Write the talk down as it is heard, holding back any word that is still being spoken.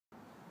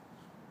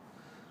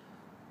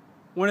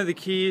One of the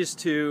keys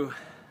to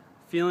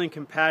feeling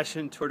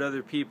compassion toward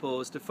other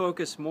people is to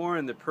focus more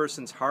on the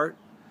person's heart,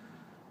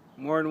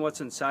 more on what's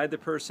inside the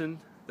person,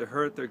 the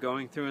hurt they're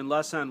going through, and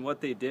less on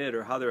what they did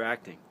or how they're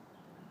acting.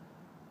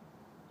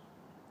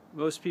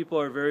 Most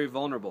people are very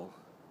vulnerable.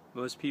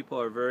 Most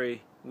people are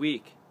very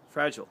weak,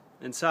 fragile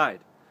inside.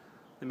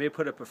 They may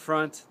put up a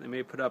front, they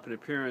may put up an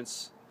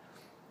appearance,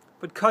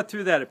 but cut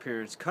through that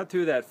appearance, cut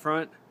through that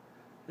front,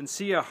 and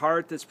see a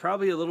heart that's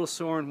probably a little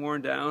sore and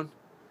worn down,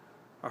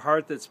 a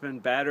heart that's been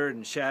battered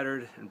and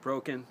shattered and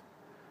broken,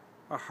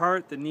 a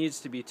heart that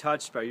needs to be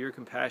touched by your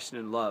compassion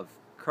and love.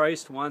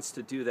 Christ wants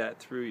to do that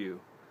through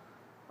you.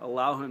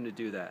 Allow Him to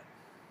do that.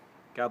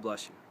 God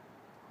bless you.